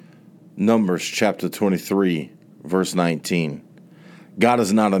Numbers chapter 23, verse 19. God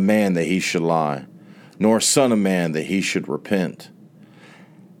is not a man that he should lie, nor a son of man that he should repent.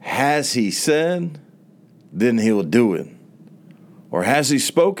 Has he said, then he'll do it. Or has he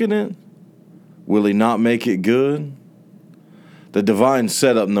spoken it? Will he not make it good? The divine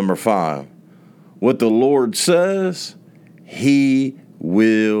setup number 5. What the Lord says, he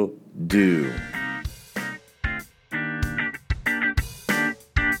will do.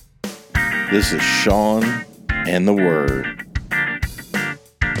 This is Sean and the Word.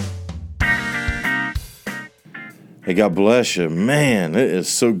 Hey, God bless you. Man, it is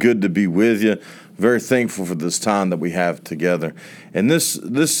so good to be with you. Very thankful for this time that we have together. And this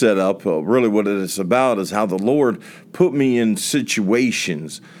setup, really what it is about is how the Lord put me in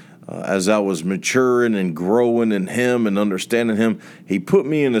situations as I was maturing and growing in Him and understanding Him. He put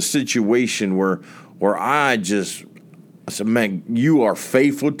me in a situation where I said, man, you are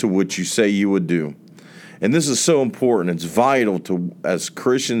faithful to what you say you would do. And this is so important. It's vital to, as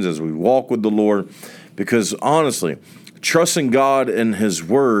Christians, as we walk with the Lord, because honestly, trusting God and His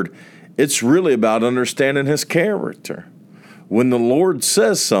Word, it's really about understanding His character. When the Lord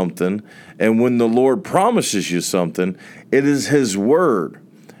says something and when the Lord promises you something, it is His Word.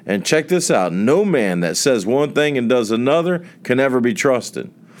 And check this out. No man that says one thing and does another can ever be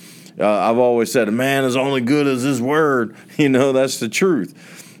trusted. I've always said, a man is only good as his word. That's the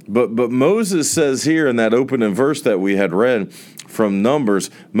truth. But Moses says here in that opening verse that we had read from Numbers,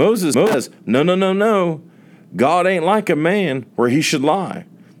 Moses says, no. God ain't like a man where he should lie.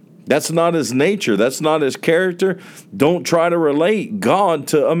 That's not his nature. That's not his character. Don't try to relate God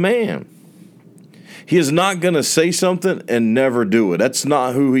to a man. He is not going to say something and never do it. That's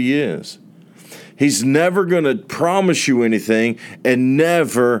not who he is. He's never going to promise you anything and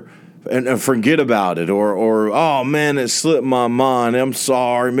never and forget about it or oh man, it slipped my mind. I'm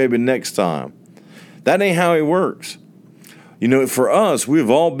sorry, maybe next time. That ain't how he works. For us, we've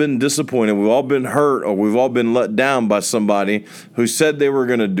all been disappointed, we've all been hurt, or we've all been let down by somebody who said they were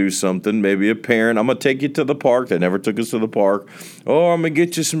going to do something, maybe a parent. I'm going to take you to the park. They never took us to the park. Oh, I'm going to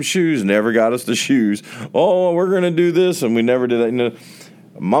get you some shoes. Never got us the shoes. Oh, we're going to do this, and we never did that.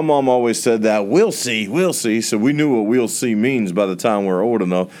 My mom always said that, we'll see. So we knew what we'll see means by the time we're old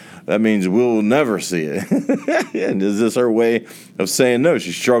enough. That means we'll never see it. And is this her way of saying no?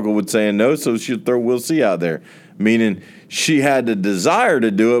 She struggled with saying no, so she'd throw we'll see out there, meaning she had the desire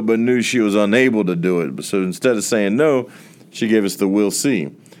to do it, but knew she was unable to do it. So instead of saying no, she gave us the we'll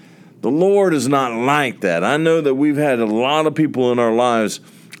see. The Lord is not like that. I know that we've had a lot of people in our lives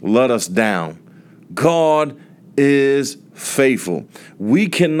let us down. God is faithful. We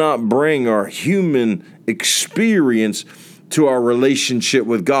cannot bring our human experience to our relationship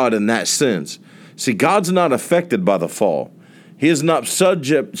with God in that sense. See, God's not affected by the fall. He is not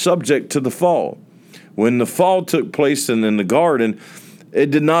subject to the fall. When the fall took place in the garden,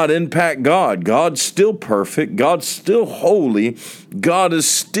 it did not impact God. God's still perfect. God's still holy. God is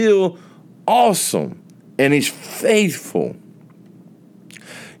still awesome. And He's faithful.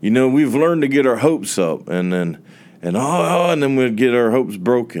 We've learned to get our hopes up and then we'd get our hopes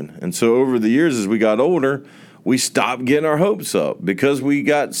broken. And so over the years, as we got older, we stopped getting our hopes up because we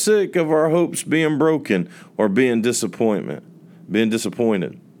got sick of our hopes being broken or being disappointed.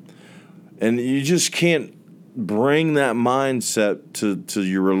 And you just can't bring that mindset to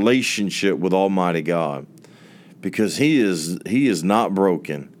your relationship with Almighty God, because He is not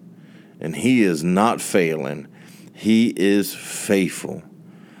broken and He is not failing. He is faithful.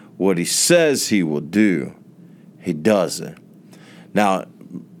 What He says He will do, He does it. Now,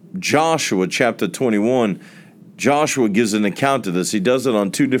 Joshua chapter 21, Joshua gives an account of this. He does it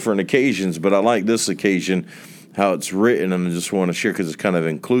on 2 different occasions, but I like this occasion, how it's written, and I just want to share because it's kind of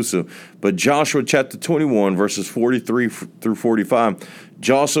inclusive. But Joshua chapter 21, verses 43 through 45,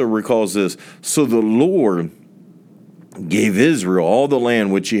 Joshua recalls this. So the Lord gave Israel all the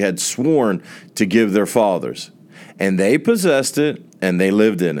land which He had sworn to give their fathers, and they possessed it, and they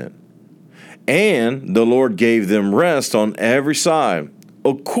lived in it. And the Lord gave them rest on every side,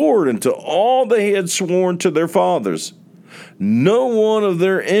 according to all they had sworn to their fathers. No one of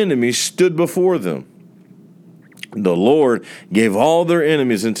their enemies stood before them. The Lord gave all their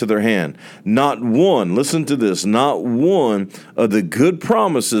enemies into their hand. Not one, listen to this, not one of the good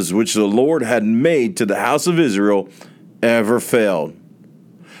promises which the Lord had made to the house of Israel ever failed.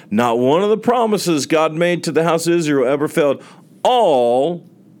 Not one of the promises God made to the house of Israel ever failed.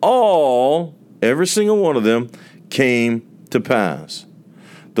 Every single one of them came to pass.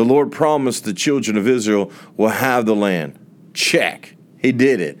 The Lord promised the children of Israel will have the land. Check. He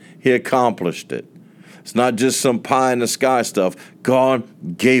did it. He accomplished it. It's not just some pie in the sky stuff.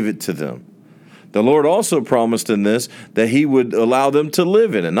 God gave it to them. The Lord also promised in this that he would allow them to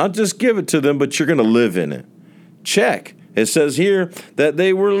live in it. Not just give it to them, but you're going to live in it. Check. It says here that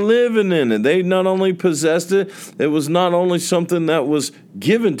they were living in it. They not only possessed it, it was not only something that was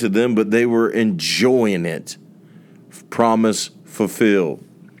given to them, but they were enjoying it. Promise fulfilled.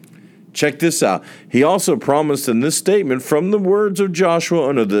 Check this out. He also promised in this statement from the words of Joshua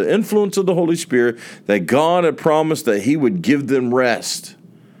under the influence of the Holy Spirit that God had promised that he would give them rest.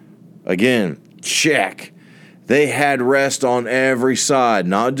 Again, check. They had rest on every side,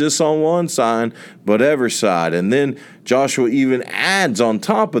 not just on one side, but every side. And then Joshua even adds on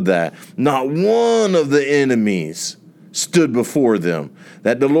top of that, not one of the enemies stood before them,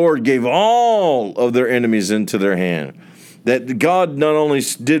 that the Lord gave all of their enemies into their hand. That God not only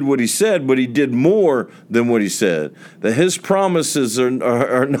did what he said, but he did more than what he said. That his promises are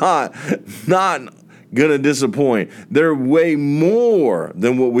not going to disappoint. They're way more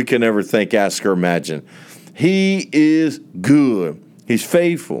than what we can ever think, ask, or imagine. He is good. He's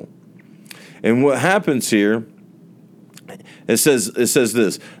faithful. And what happens here, it says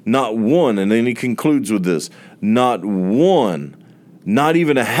this, not one, and then he concludes with this, not one, not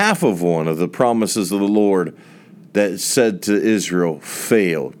even a half of one of the promises of the Lord that said to Israel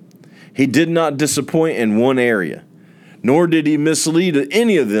failed. He did not disappoint in one area, nor did he mislead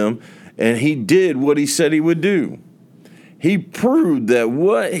any of them, and he did what he said he would do. He proved that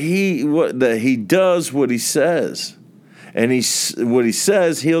that he does what he says, and what he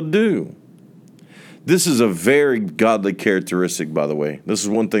says he'll do. This is a very godly characteristic, by the way. This is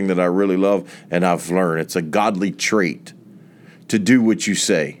one thing that I really love and I've learned. It's a godly trait to do what you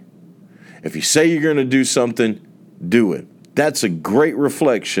say. If you say you're going to do something, do it. That's a great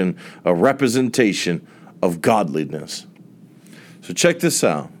reflection, a representation of godliness. So check this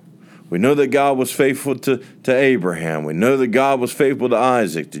out. We know that God was faithful to Abraham. We know that God was faithful to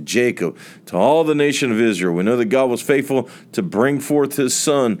Isaac, to Jacob, to all the nation of Israel. We know that God was faithful to bring forth his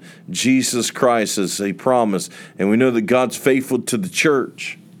son, Jesus Christ, as he promised. And we know that God's faithful to the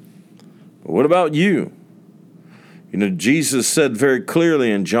church. But what about you? You know, Jesus said very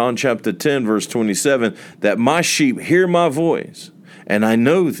clearly in John chapter 10, verse 27, that my sheep hear my voice, and I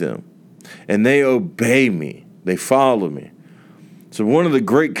know them, and they obey me. They follow me. So one of the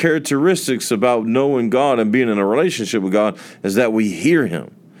great characteristics about knowing God and being in a relationship with God is that we hear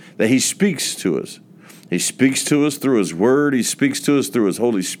him, that he speaks to us. He speaks to us through his word. He speaks to us through his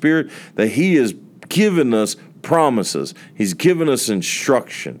Holy Spirit, that he has given us promises. He's given us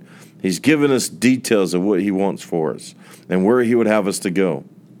instruction. He's given us details of what he wants for us and where he would have us to go.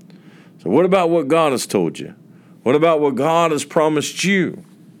 So what about what God has told you? What about what God has promised you?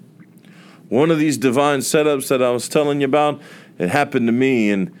 One of these divine setups that I was telling you about, it happened to me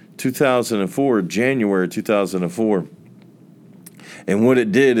in 2004, January 2004. And what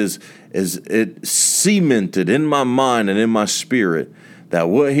it did is it cemented in my mind and in my spirit that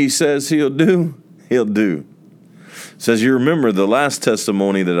what he says he'll do, he'll do. So as you remember the last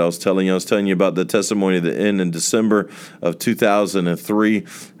testimony that I was telling you about the testimony that ended in December of 2003,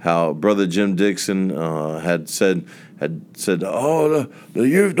 how Brother Jim Dixon had said, oh, the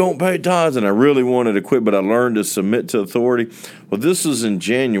youth don't pay tithes, and I really wanted to quit, but I learned to submit to authority. Well, this was in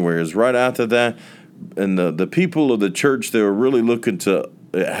January. It was right after that, and the people of the church, they were really looking to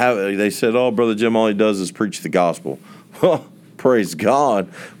have, they said, oh, Brother Jim, all he does is preach the gospel. Well, praise God.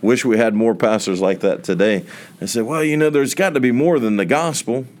 Wish we had more pastors like that today. I said, well, you know, there's got to be more than the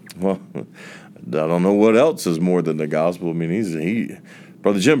gospel. Well, I don't know what else is more than the gospel. I mean,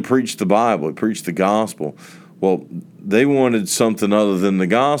 Brother Jim preached the Bible. He preached the gospel. Well, they wanted something other than the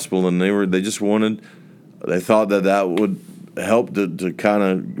gospel, and they thought that would help to kind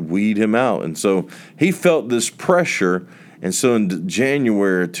of weed him out. And so he felt this pressure. And so in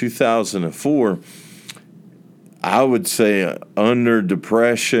January 2004, I would say under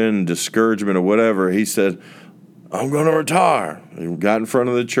depression, discouragement, or whatever, he said, I'm going to retire. He got in front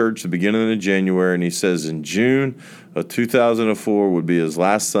of the church the beginning of January, and he says in June of 2004 would be his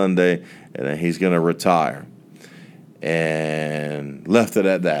last Sunday, and then he's going to retire. And left it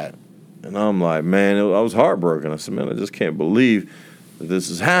at that. And I'm like, man, I was heartbroken. I said, man, I just can't believe that this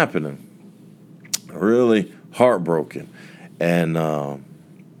is happening. Really heartbroken. And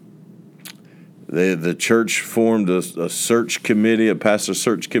the church formed a search committee, a pastor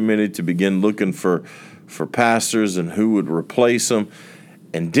search committee, to begin looking for pastors and who would replace them.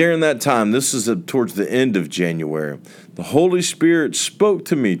 And during that time, this is towards the end of January, the Holy Spirit spoke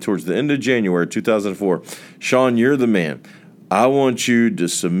to me towards the end of January 2004. Sean, you're the man. I want you to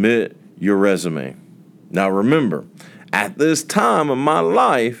submit your resume. Now remember, at this time of my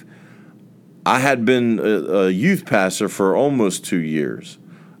life, I had been a youth pastor for almost 2 years.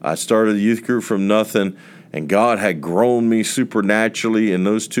 I started a youth group from nothing, and God had grown me supernaturally in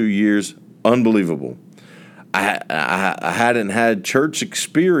those 2 years. Unbelievable. I hadn't had church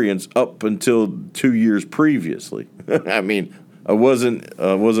experience up until 2 years previously. I mean, I wasn't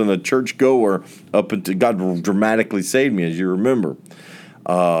a church goer up until God dramatically saved me, as you remember.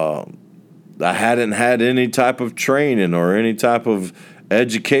 I hadn't had any type of training or any type of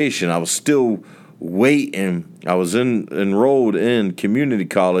education. I was still waiting. I was enrolled in community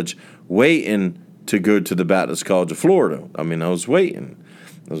college, waiting to go to the Baptist College of Florida. I mean, I was waiting.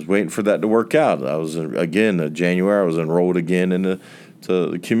 I was waiting for that to work out. I was, again, January, I was enrolled again to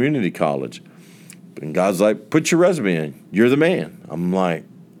the community college. And God's like, put your resume in. You're the man. I'm like,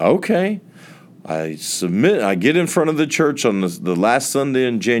 okay. I submit. I get in front of the church on the last Sunday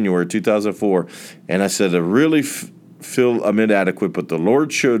in January 2004, and I said, I really feel I'm inadequate, but the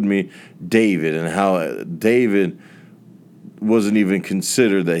Lord showed me David and how David wasn't even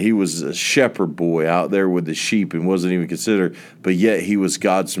considered, that he was a shepherd boy out there with the sheep and wasn't even considered, but yet he was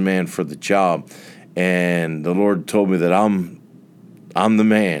God's man for the job. And the Lord told me that I'm the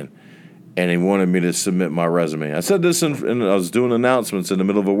man, and he wanted me to submit my resume. I said this, and I was doing announcements in the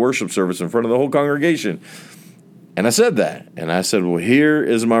middle of a worship service in front of the whole congregation, and I said that, and I said, well, here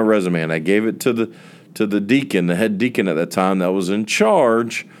is my resume, and I gave it to the deacon, the head deacon at that time that was in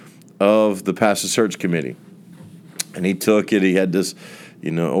charge of the pastor search committee. And he took it. He had this,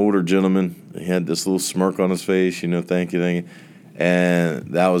 older gentleman. He had this little smirk on his face, thank you.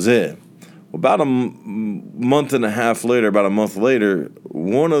 And that was it. Well, about a month later,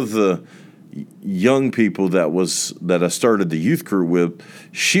 one of the young people that I started the youth group with,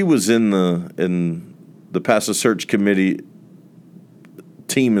 she was in the pastor search committee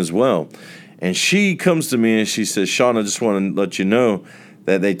team as well. And she comes to me and she says, Sean, I just want to let you know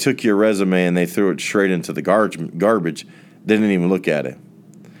that they took your resume and they threw it straight into the garbage. They didn't even look at it.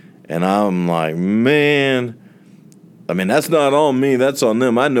 And I'm like, man, I mean, that's not on me. That's on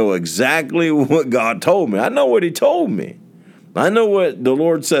them. I know exactly what God told me. I know what he told me. I know what the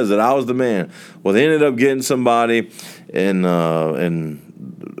Lord says, that I was the man. Well, they ended up getting somebody in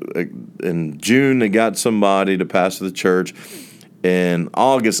June. They got somebody to pastor the church. In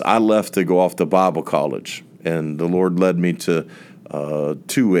August, I left to go off to Bible college. And the Lord led me to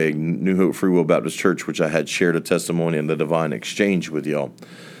Two-Egg, New Hope Free Will Baptist Church, which I had shared a testimony in the Divine Exchange with y'all.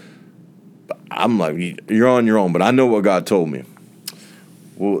 I'm like, you're on your own, but I know what God told me.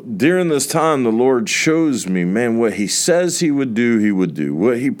 Well, during this time, the Lord shows me, man, what he says he would do, he would do.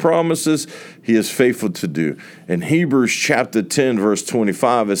 What he promises, he is faithful to do. In Hebrews chapter 10, verse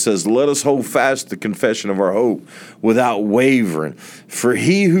 25, it says, let us hold fast the confession of our hope without wavering, for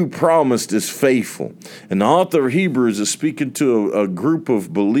he who promised is faithful. And the author of Hebrews is speaking to a group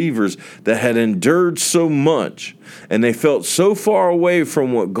of believers that had endured so much, and they felt so far away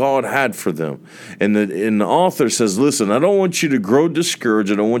from what God had for them. And the author says, listen, I don't want you to grow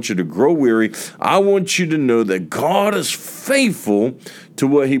discouraged. I don't want you to grow weary. I want you to know that God is faithful to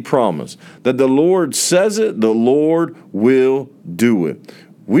what he promised. That the Lord says it, the Lord will do it.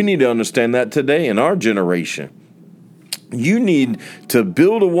 We need to understand that today in our generation. You need to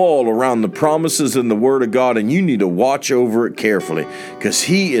build a wall around the promises in the Word of God, and you need to watch over it carefully, because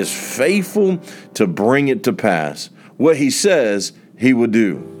he is faithful to bring it to pass. What he says, he will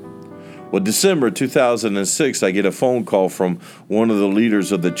do. Well, December 2006, I get a phone call from one of the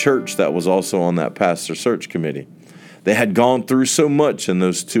leaders of the church that was also on that pastor search committee. They had gone through so much in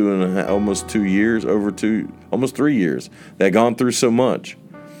those almost 3 years. They had gone through so much.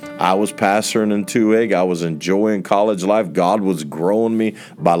 I was pastoring in Two-Egg. I was enjoying college life. God was growing me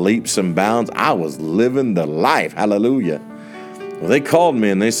by leaps and bounds. I was living the life. Hallelujah. Well, they called me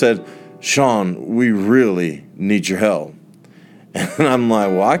and they said, Sean, we really need your help. And I'm like,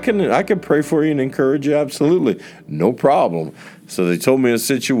 well, I can pray for you and encourage you. Absolutely. No problem. So they told me a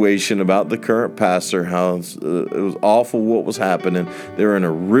situation about the current pastor, how it was awful what was happening. They were in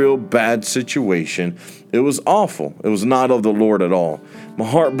a real bad situation. It was awful. It was not of the Lord at all. My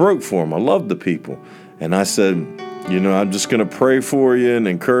heart broke for him. I loved the people. And I said, I'm just going to pray for you and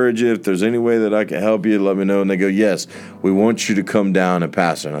encourage you. If there's any way that I can help you, let me know. And they go, yes, we want you to come down and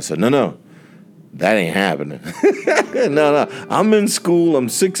pastor. And I said, no. That ain't happening. No. I'm in school. I'm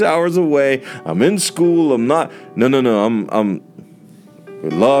 6 hours away. I'm in school. I'm not. No. We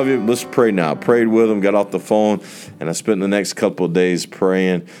love you. Let's pray now. I prayed with him, got off the phone, and I spent the next couple of days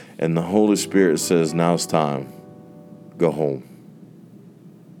praying. And the Holy Spirit says, now it's time. Go home.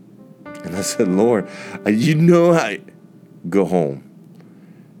 And I said, Lord, go home.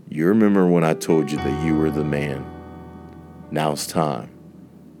 You remember when I told you that you were the man. Now it's time.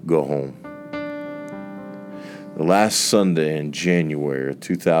 Go home. the last Sunday in January of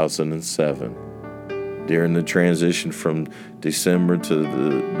 2007, during the transition from December to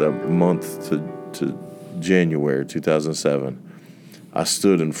the month to January 2007, I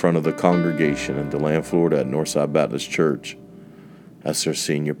stood in front of the congregation in DeLand, Florida at Northside Baptist Church as their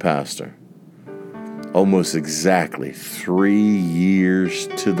senior pastor. Almost exactly 3 years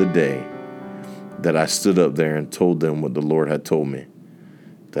to the day that I stood up there and told them what the Lord had told me,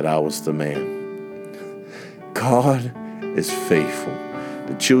 that I was the man. God is faithful.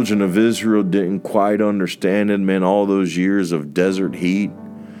 The children of Israel didn't quite understand it, man, all those years of desert heat,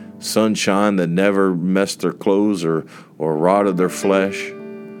 sunshine that never messed their clothes or rotted their flesh.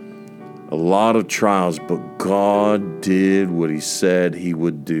 A lot of trials, but God did what he said he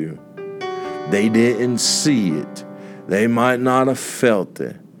would do. They didn't see it. They might not have felt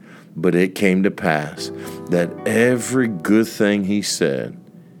it, but it came to pass that every good thing he said,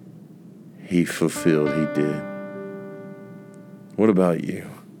 he fulfilled, he did. What about you?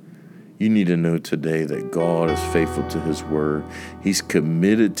 You need to know today that God is faithful to his word. He's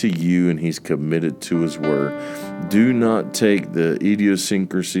committed to you and he's committed to his word. Do not take the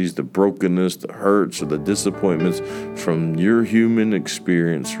idiosyncrasies, the brokenness, the hurts, or the disappointments from your human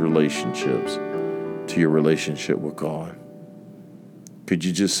experience relationships to your relationship with God. Could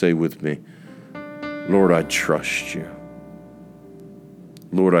you just say with me, Lord, I trust you.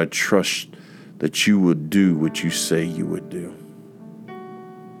 Lord, I trust that you would do what you say you would do.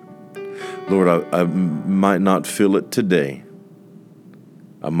 Lord, I might not feel it today.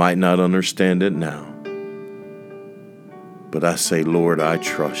 I might not understand it now. But I say, Lord, I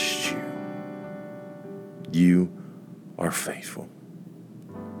trust you. You are faithful.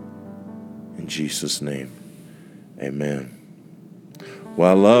 In Jesus' name, amen. Well,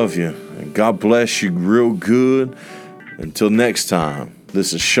 I love you, and God bless you real good. Until next time,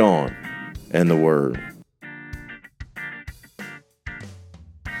 this is Sean and the Word.